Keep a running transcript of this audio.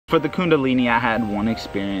For the Kundalini, I had one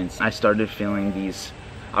experience. I started feeling these,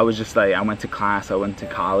 I was just like, I went to class, I went to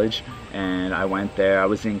college, and I went there, I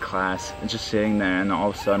was in class, just sitting there, and all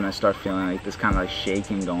of a sudden I start feeling like this kind of like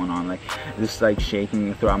shaking going on, like this like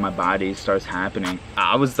shaking throughout my body starts happening.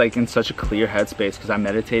 I was like in such a clear headspace because I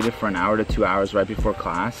meditated for an hour to 2 hours right before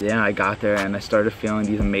class. Yeah, I got there and I started feeling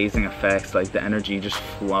these amazing effects, like the energy just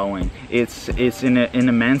flowing. It's an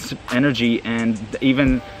immense energy, and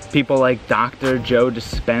even people like Dr. Joe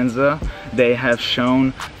Dispenza, they have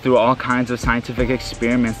shown through all kinds of scientific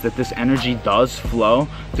experiments that this energy does flow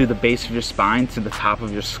through the base of your spine to the top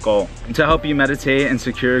of your skull. To help you meditate and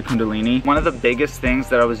secure your Kundalini, one of the biggest things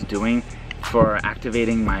that I was doing for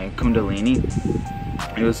activating my Kundalini,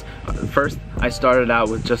 it was first I started out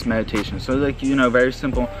with just meditation, so like, you know, very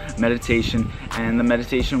simple meditation, and the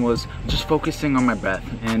meditation was just focusing on my breath.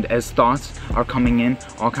 And as thoughts are coming in,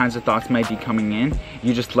 all kinds of thoughts might be coming in,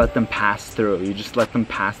 you just let them pass through. You just let them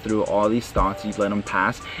pass through all these thoughts, you let them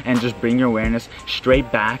pass, and just bring your awareness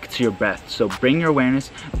straight back to your breath. So bring your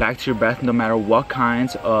awareness back to your breath no matter what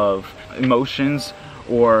kinds of emotions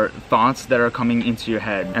or thoughts that are coming into your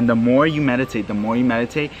head. And the more you meditate,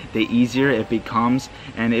 the easier it becomes,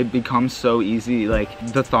 and it becomes so easy. Like,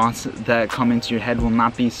 the thoughts that come into your head will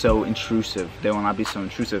not be so intrusive. They will not be so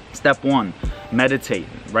intrusive. Step one, meditate,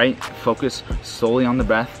 right? Focus solely on the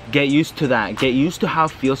breath. Get used to that. Get used to how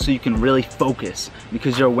it feels so you can really focus,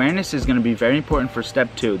 because your awareness is going to be very important for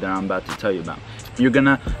step two that I'm about to tell you about. You're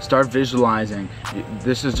gonna start visualizing.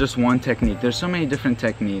 This is just one technique. There's so many different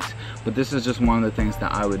techniques, but this is just one of the things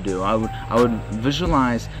that I would do. I would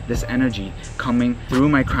visualize this energy coming through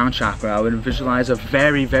my crown chakra. I would visualize a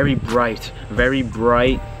very, very bright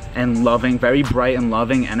and loving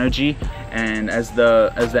energy. And as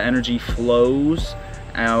the energy flows,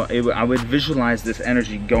 I would visualize this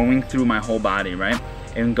energy going through my whole body, right?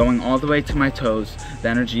 And going all the way to my toes. The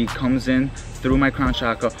energy comes in through my crown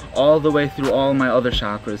chakra, all the way through all my other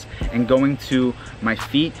chakras, and going to my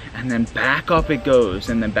feet, and then back up it goes,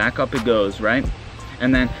 and then back up it goes, right?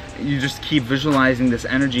 And then you just keep visualizing this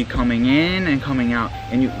energy coming in and coming out,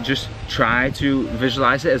 and you just try to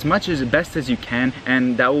visualize it as best as you can,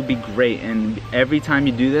 and that will be great. And every time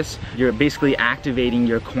you do this, you're basically activating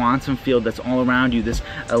your quantum field that's all around you. This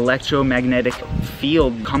electromagnetic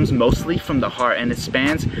field comes mostly from the heart, and it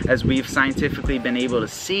spans, as we've scientifically been able to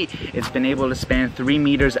see, it's been able to span 3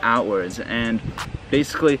 meters outwards. And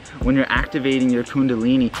basically, when you're activating your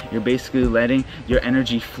Kundalini, you're basically letting your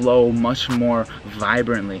energy flow much more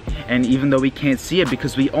vibrantly. And even though we can't see it,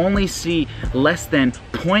 because we only see less than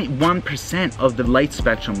 0.1% of the light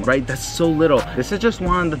spectrum, right? That's so little. This is just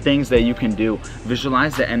one of the things that you can do.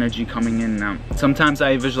 Visualize the energy coming in and out. Sometimes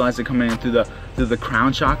I visualize it coming in through the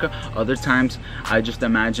crown chakra. Other times I just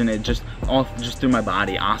imagine it just through my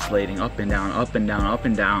body, oscillating up and down, up and down, up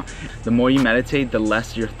and down. The more you meditate, the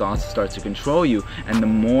less your thoughts start to control you, and the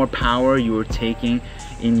more power you are taking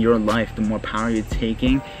in your life, the more power you're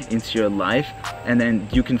taking into your life, and then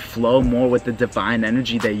you can flow more with the divine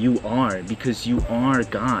energy that you are, because you are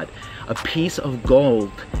God. A piece of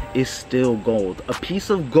gold is still gold. A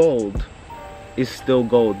piece of gold is still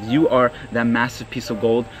gold. You are that massive piece of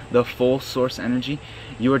gold, the full source energy.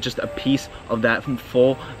 You are just a piece of that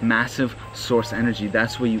full massive source energy.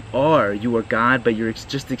 That's what you are. You are God, but you're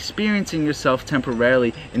just experiencing yourself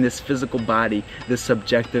temporarily in this physical body, this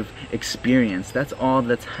subjective experience. That's all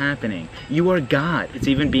that's happening. You are God. It's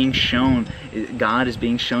even being shown. God is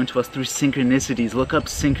being shown to us through synchronicities. Look up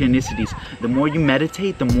synchronicities. The more you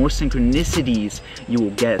meditate, the more synchronicities you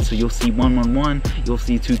will get. So you'll see 111, you'll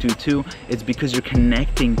see 222. It's because you're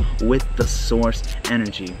connecting with the source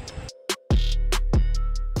energy.